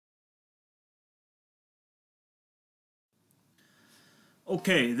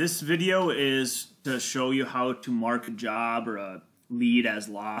Okay, this video is to show you how to mark a job or a lead as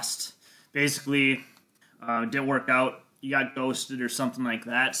lost. Basically, it didn't work out, you got ghosted or something like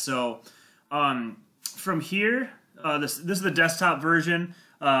that. So from here, this is the desktop version.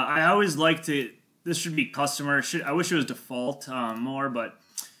 I always like to, this should be customer. I wish it was default more, but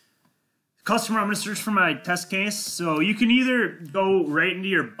customer, I'm going to search for my test case. So you can either go right into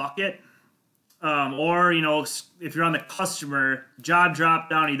your bucket, or, you know, if you're on the customer, job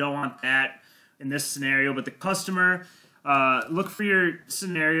drop down, you don't want that in this scenario. But the customer, look for your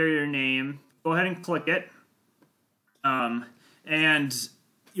scenario, your name, go ahead and click it. And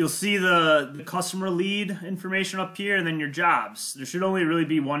you'll see the customer lead information up here, and then your jobs. There should only really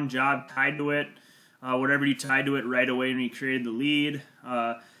be one job tied to it, whatever you tied to it right away when you created the lead.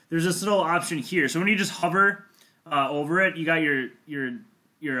 There's this little option here. So when you just hover over it, you got your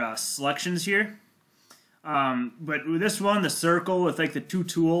selections here. But with this one, the circle with like the two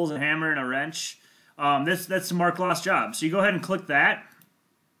tools, a hammer and a wrench, that's the mark lost job. So you go ahead and click that,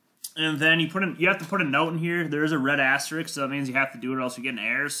 and then you have to put a note in here. There is a red asterisk, so that means you have to do it or else you get an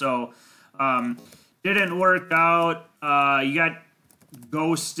error. So didn't work out, you got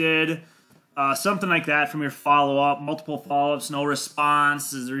ghosted, something like that from your follow-up, multiple follow-ups, no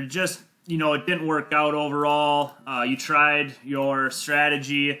responses, or just, you know, it didn't work out overall. You tried your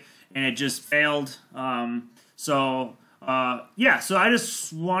strategy and it just failed. Yeah, so I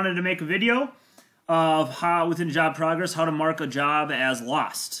just wanted to make a video of how, within JobProgress, how to mark a job as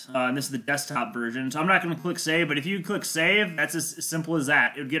lost. And this is the desktop version. So I'm not going to click save, but if you click save, that's as simple as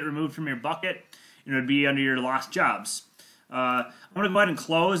that. It would get removed from your bucket, and it would be under your lost jobs. I'm going to go ahead and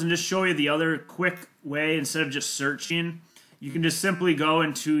close and just show you the other quick way. Instead of just searching, you can just simply go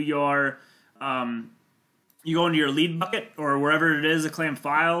into your lead bucket, or wherever it is, a claim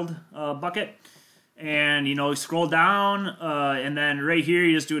filed bucket, and, you know, scroll down, and then right here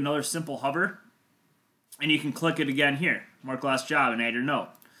you just do another simple hover, and you can click it again here, mark last job, and add your note.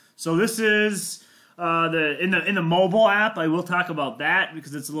 So this is in the mobile app. I will talk about that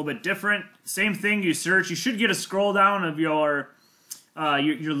because it's a little bit different. Same thing, you search, you should get a scroll down of your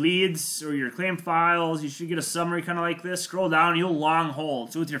leads or your claim files. You should get a summary kind of like this. Scroll down, you'll long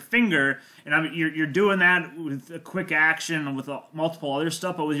hold. So with your finger, and you're doing that with a quick action and with multiple other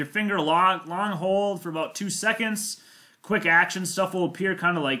stuff, but with your finger, long hold for about 2 seconds. Quick action stuff will appear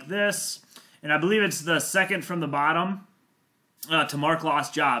kind of like this. And I believe it's the second from the bottom to mark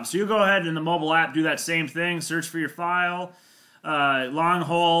lost job. So you go ahead in the mobile app, do that same thing, search for your file, long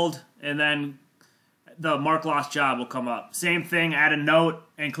hold, and then the mark lost job will come up. Same thing, add a note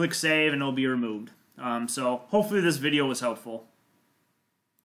and click save, and it'll be removed. So hopefully this video was helpful.